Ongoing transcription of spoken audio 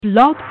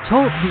Blog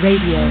Talk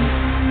Radio.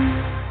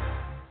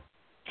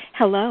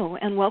 Hello,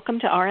 and welcome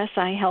to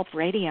RSI Help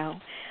Radio.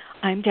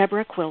 I'm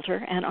Deborah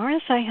Quilter, and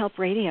RSI Help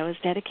Radio is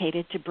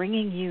dedicated to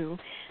bringing you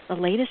the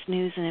latest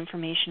news and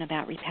information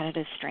about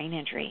repetitive strain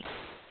injury.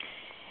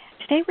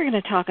 Today we're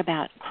going to talk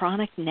about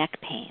chronic neck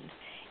pain.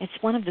 It's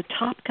one of the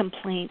top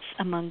complaints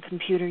among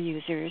computer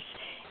users,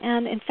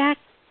 and in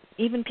fact,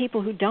 even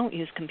people who don't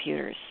use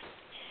computers.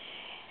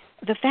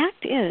 The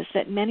fact is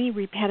that many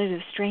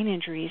repetitive strain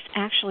injuries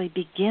actually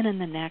begin in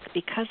the neck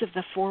because of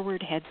the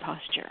forward head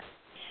posture.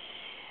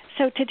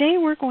 So today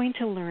we're going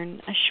to learn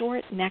a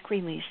short neck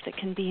release that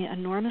can be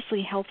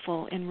enormously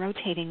helpful in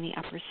rotating the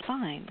upper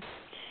spine.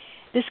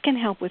 This can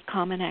help with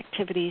common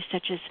activities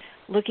such as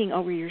looking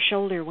over your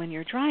shoulder when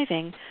you're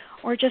driving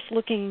or just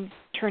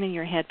turning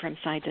your head from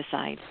side to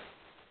side.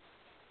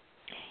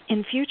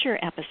 In future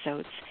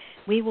episodes,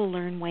 we will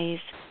learn ways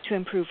to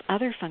improve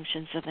other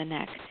functions of the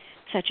neck,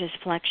 such as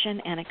flexion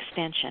and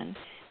extension.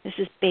 This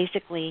is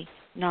basically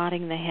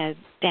nodding the head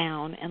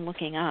down and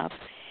looking up,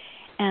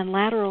 and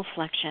lateral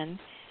flexion,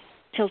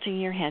 tilting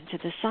your head to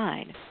the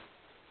side.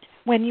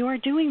 When you are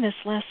doing this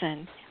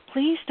lesson,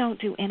 please don't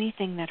do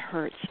anything that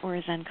hurts or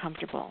is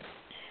uncomfortable.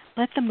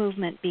 Let the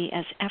movement be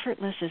as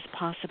effortless as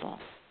possible.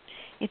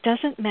 It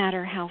doesn't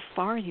matter how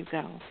far you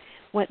go.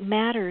 What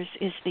matters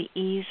is the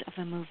ease of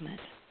the movement.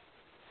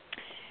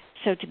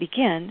 So to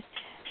begin,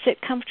 sit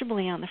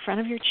comfortably on the front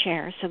of your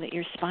chair so that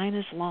your spine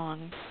is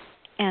long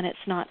and it's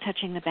not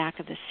touching the back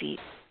of the seat.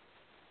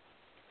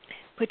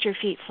 Put your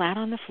feet flat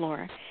on the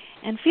floor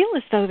and feel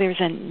as though there's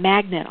a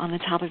magnet on the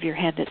top of your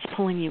head that's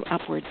pulling you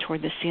upward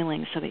toward the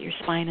ceiling so that your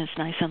spine is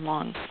nice and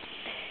long.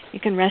 You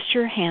can rest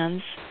your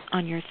hands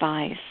on your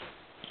thighs.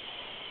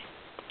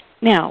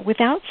 Now,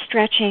 without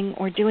stretching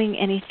or doing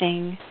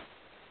anything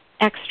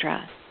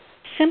extra,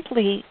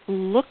 simply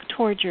look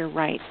toward your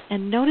right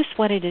and notice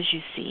what it is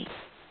you see.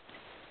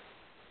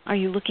 Are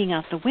you looking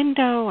out the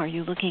window? Are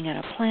you looking at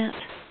a plant?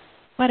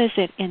 What is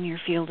it in your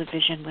field of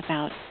vision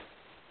without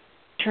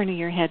turning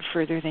your head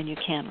further than you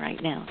can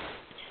right now?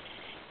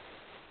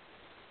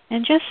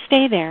 And just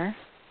stay there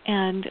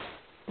and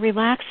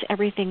relax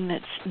everything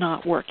that's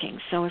not working.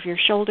 So if your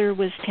shoulder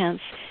was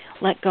tense,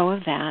 let go of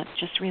that.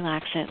 Just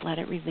relax it, let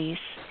it release.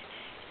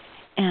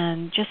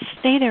 And just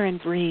stay there and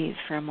breathe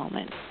for a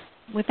moment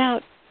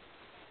without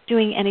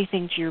doing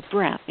anything to your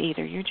breath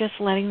either. You're just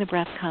letting the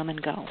breath come and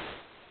go.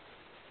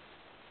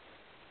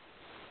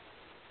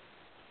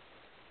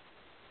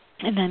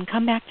 And then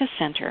come back to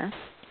center.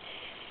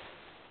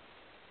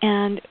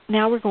 And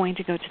now we're going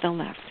to go to the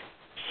left.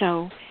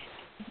 So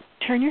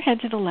turn your head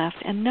to the left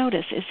and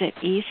notice, is it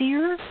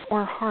easier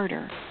or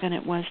harder than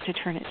it was to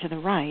turn it to the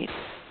right?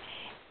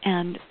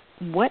 And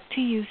what do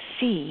you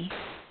see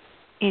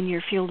in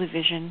your field of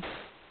vision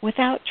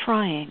without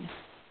trying,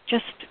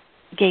 just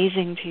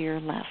gazing to your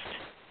left?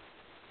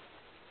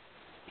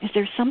 Is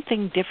there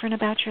something different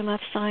about your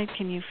left side?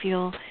 Can you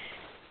feel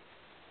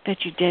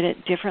that you did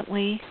it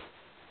differently?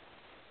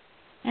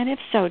 And if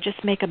so,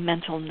 just make a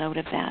mental note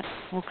of that.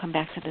 We'll come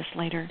back to this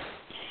later.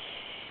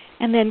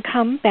 And then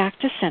come back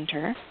to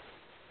center.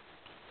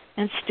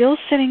 And still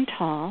sitting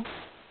tall,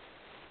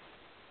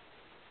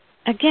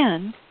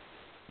 again,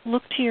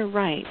 look to your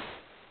right.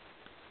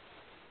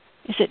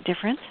 Is it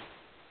different?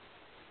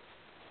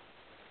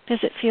 Does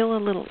it feel a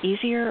little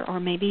easier, or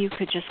maybe you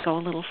could just go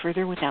a little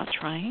further without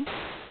trying?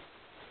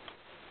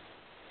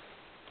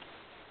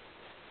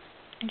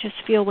 And just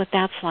feel what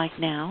that's like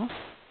now.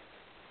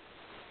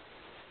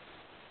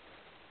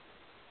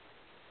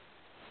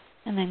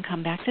 And then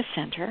come back to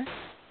center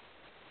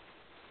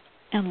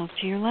and look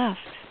to your left.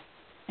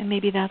 And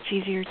maybe that's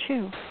easier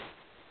too.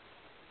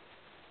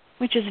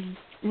 Which is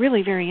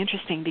really very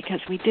interesting because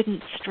we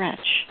didn't stretch.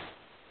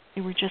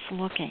 We were just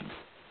looking,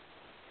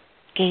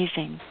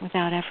 gazing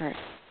without effort.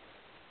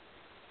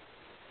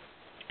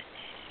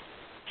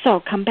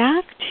 So come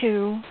back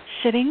to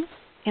sitting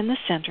in the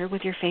center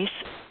with your face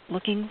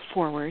looking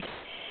forward.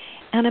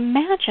 And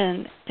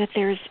imagine that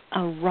there's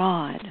a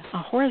rod, a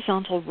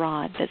horizontal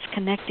rod that's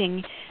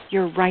connecting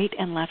your right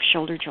and left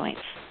shoulder joints.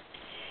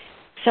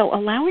 So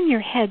allowing your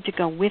head to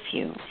go with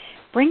you,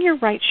 bring your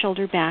right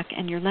shoulder back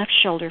and your left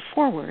shoulder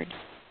forward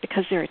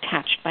because they're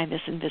attached by this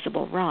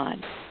invisible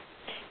rod.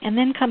 And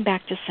then come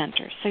back to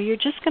center. So you're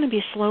just going to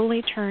be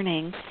slowly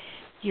turning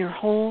your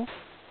whole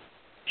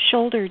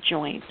shoulder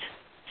joint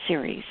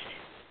series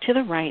to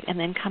the right and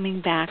then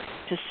coming back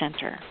to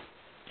center.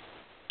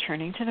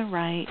 Turning to the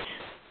right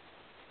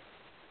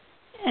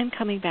and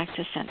coming back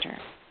to center.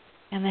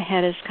 And the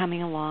head is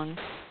coming along,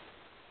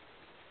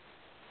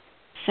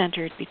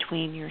 centered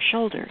between your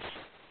shoulders.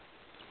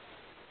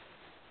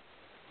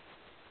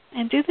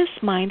 And do this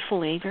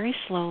mindfully, very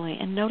slowly,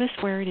 and notice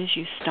where it is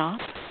you stop,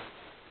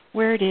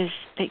 where it is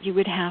that you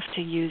would have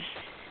to use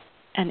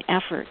an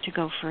effort to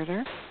go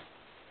further.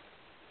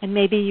 And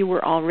maybe you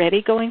were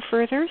already going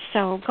further,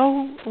 so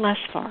go less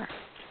far.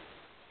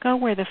 Go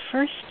where the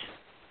first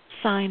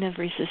sign of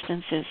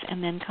resistance is,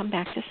 and then come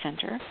back to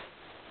center.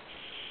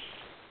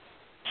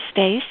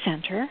 Stay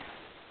center,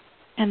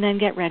 And then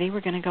get ready.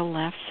 We're going to go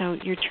left. So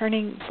you're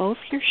turning both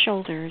your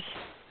shoulders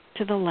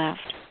to the left.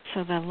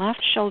 So the left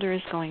shoulder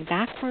is going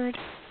backward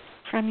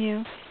from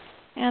you,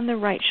 and the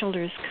right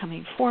shoulder is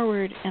coming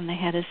forward, and the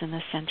head is in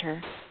the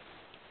center,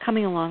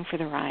 coming along for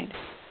the ride.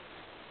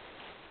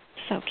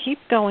 So keep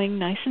going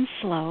nice and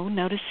slow,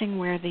 noticing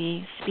where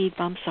the speed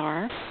bumps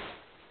are.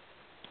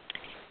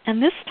 And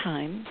this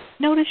time,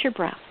 notice your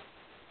breath.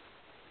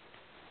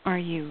 Are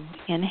you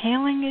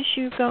inhaling as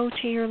you go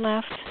to your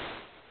left?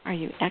 Are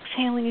you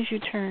exhaling as you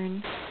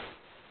turn?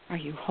 Are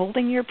you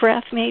holding your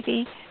breath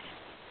maybe?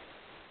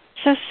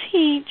 So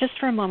see just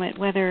for a moment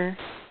whether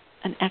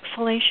an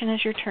exhalation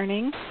as you're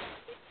turning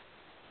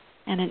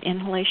and an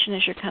inhalation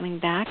as you're coming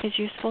back is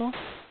useful.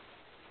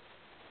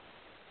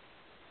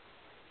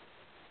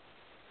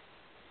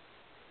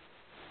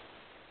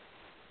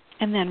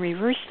 And then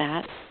reverse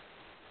that.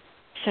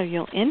 So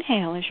you'll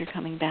inhale as you're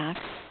coming back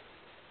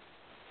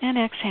and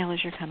exhale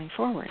as you're coming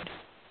forward.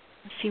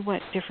 See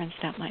what difference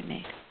that might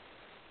make.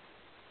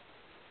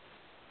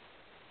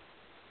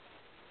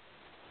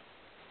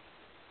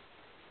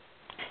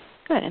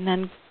 Good. And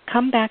then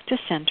come back to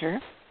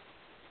center.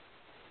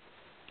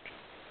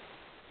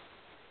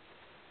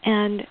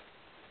 And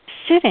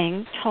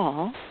sitting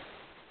tall,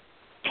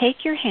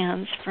 take your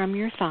hands from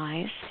your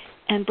thighs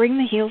and bring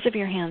the heels of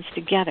your hands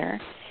together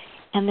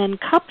and then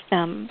cup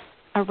them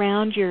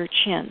around your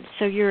chin.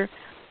 So you're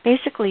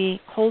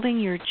basically holding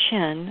your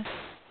chin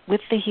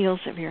with the heels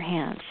of your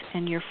hands,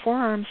 and your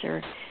forearms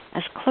are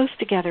as close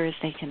together as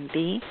they can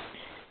be.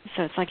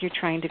 So it's like you're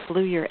trying to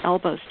glue your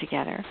elbows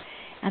together.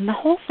 And the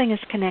whole thing is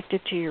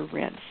connected to your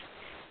ribs.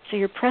 So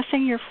you're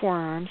pressing your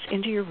forearms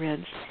into your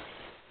ribs,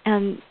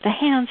 and the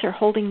hands are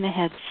holding the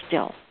head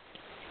still.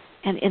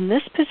 And in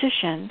this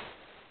position,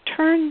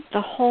 turn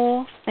the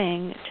whole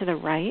thing to the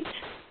right.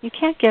 You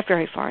can't get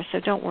very far, so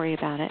don't worry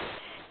about it,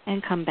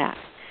 and come back.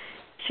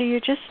 So you're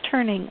just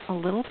turning a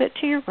little bit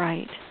to your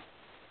right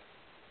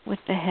with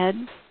the head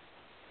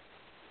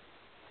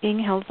being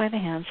held by the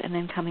hands and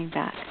then coming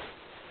back.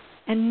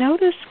 And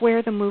notice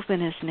where the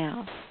movement is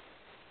now.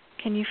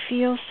 Can you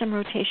feel some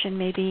rotation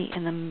maybe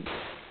in the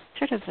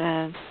sort of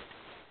the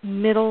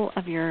middle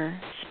of your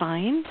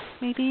spine?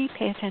 Maybe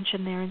pay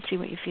attention there and see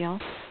what you feel.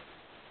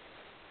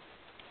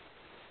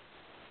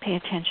 Pay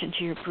attention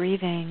to your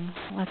breathing.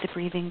 Let the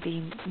breathing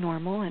be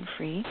normal and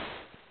free.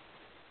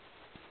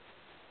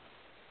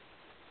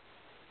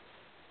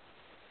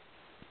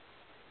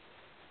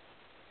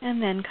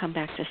 And then come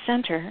back to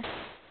center.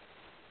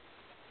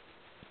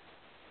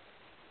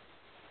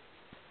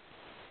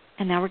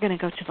 And now we're going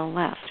to go to the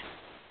left.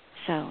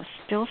 So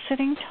still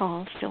sitting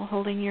tall, still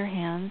holding your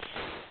hands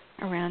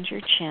around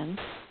your chin.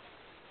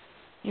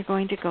 You're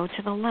going to go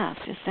to the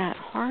left. Is that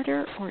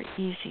harder or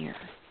easier?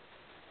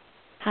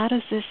 How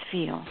does this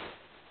feel?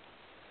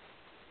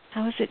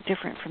 How is it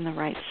different from the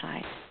right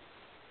side?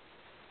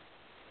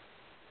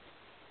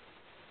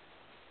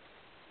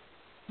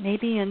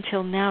 Maybe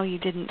until now you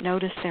didn't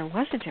notice there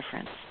was a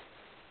difference.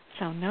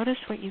 So notice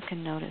what you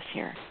can notice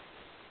here.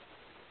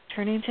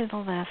 Turning to the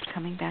left,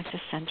 coming back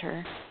to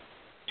center.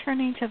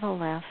 Turning to the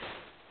left,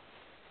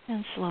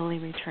 and slowly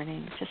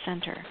returning to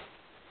center.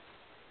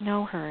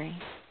 No hurry.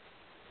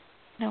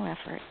 No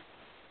effort.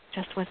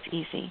 Just what's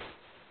easy.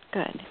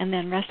 Good. And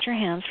then rest your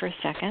hands for a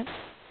second.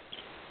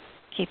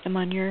 Keep them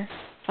on your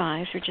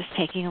thighs. We're just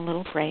taking a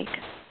little break.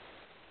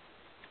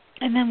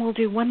 And then we'll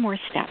do one more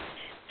step.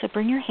 So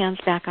bring your hands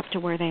back up to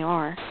where they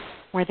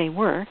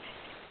were,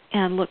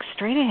 and look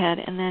straight ahead,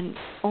 and then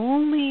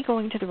only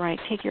going to the right.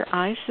 Take your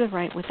eyes to the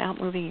right without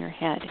moving your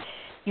head.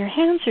 Your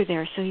hands are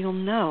there so you'll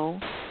know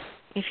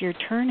if you're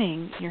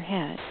turning your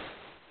head.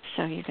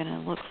 So you're going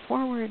to look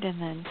forward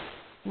and then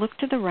look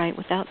to the right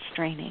without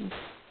straining,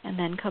 and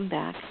then come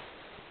back.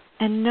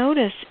 And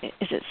notice,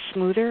 is it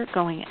smoother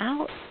going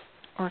out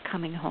or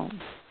coming home?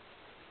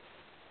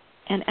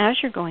 And as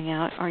you're going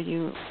out, are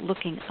you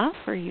looking up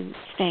or are you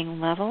staying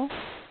level?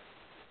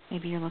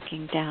 Maybe you're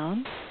looking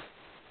down.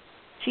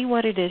 See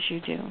what it is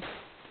you do.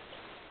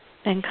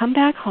 Then come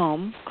back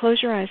home.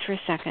 Close your eyes for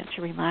a second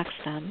to relax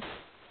them.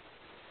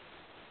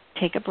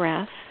 Take a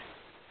breath.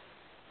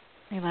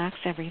 Relax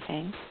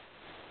everything.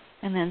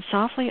 And then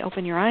softly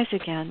open your eyes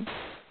again.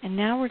 And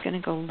now we're going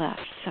to go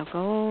left. So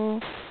go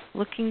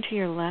looking to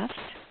your left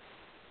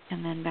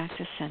and then back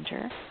to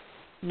center.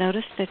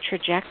 Notice the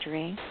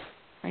trajectory.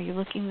 Are you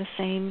looking the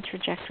same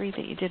trajectory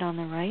that you did on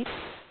the right?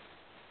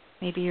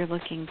 Maybe you're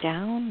looking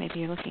down. Maybe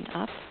you're looking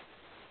up.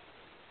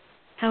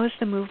 How is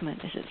the movement?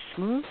 Is it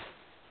smooth?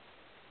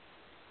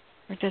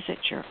 Or does it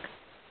jerk?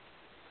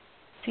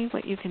 See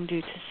what you can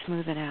do to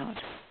smooth it out.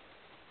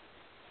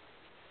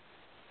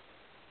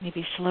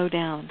 Maybe slow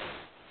down.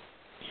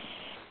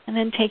 And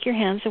then take your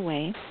hands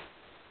away.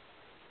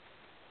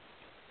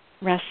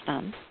 Rest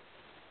them.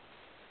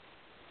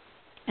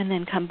 And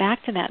then come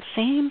back to that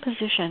same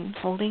position,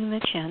 holding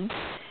the chin,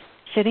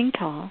 sitting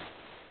tall.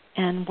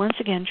 And once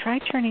again, try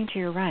turning to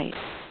your right.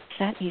 Is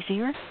that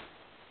easier?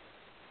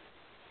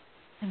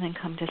 And then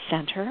come to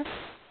center.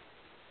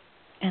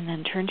 And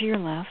then turn to your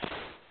left.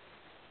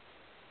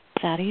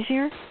 Is that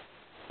easier?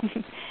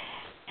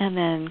 and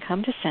then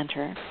come to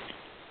center,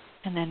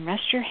 and then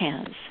rest your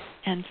hands,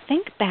 and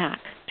think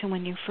back to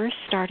when you first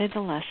started the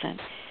lesson,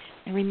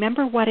 and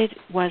remember what it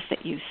was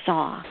that you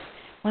saw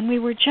when we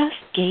were just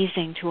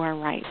gazing to our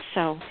right.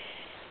 So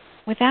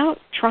without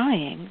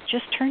trying,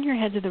 just turn your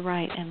head to the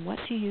right, and what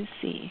do you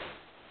see?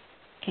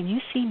 Can you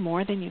see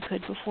more than you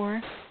could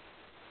before?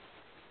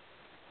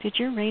 Did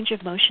your range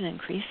of motion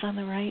increase on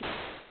the right?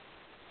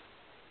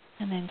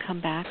 And then come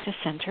back to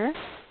center.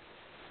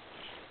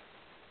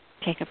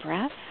 Take a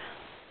breath.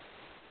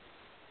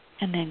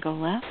 And then go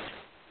left.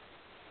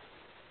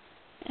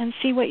 And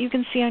see what you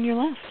can see on your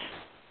left.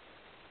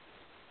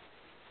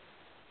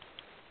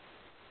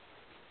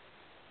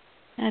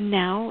 And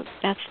now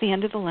that's the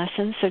end of the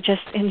lesson, so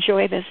just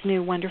enjoy this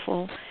new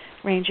wonderful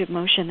range of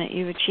motion that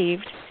you've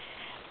achieved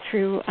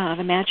through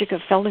the magic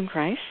of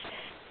Feldenkrais.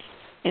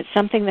 It's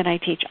something that I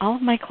teach all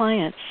of my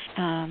clients,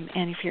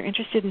 and if you're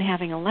interested in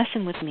having a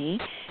lesson with me,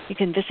 you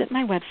can visit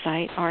my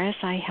website,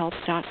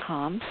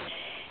 rsihelp.com,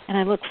 and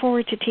I look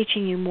forward to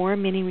teaching you more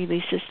mini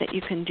releases that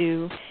you can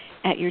do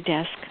at your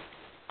desk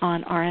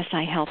on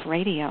RSI Help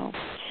Radio.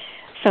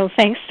 So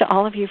thanks to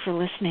all of you for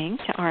listening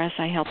to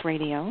RSI Help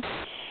Radio.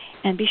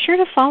 And be sure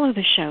to follow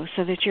the show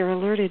so that you're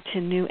alerted to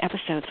new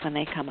episodes when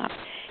they come up.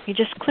 You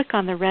just click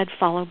on the red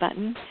follow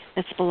button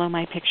that's below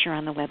my picture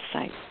on the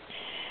website.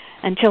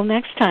 Until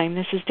next time,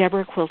 this is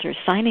Deborah Quilter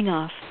signing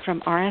off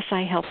from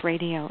RSI Help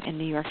Radio in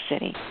New York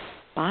City.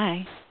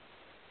 Bye.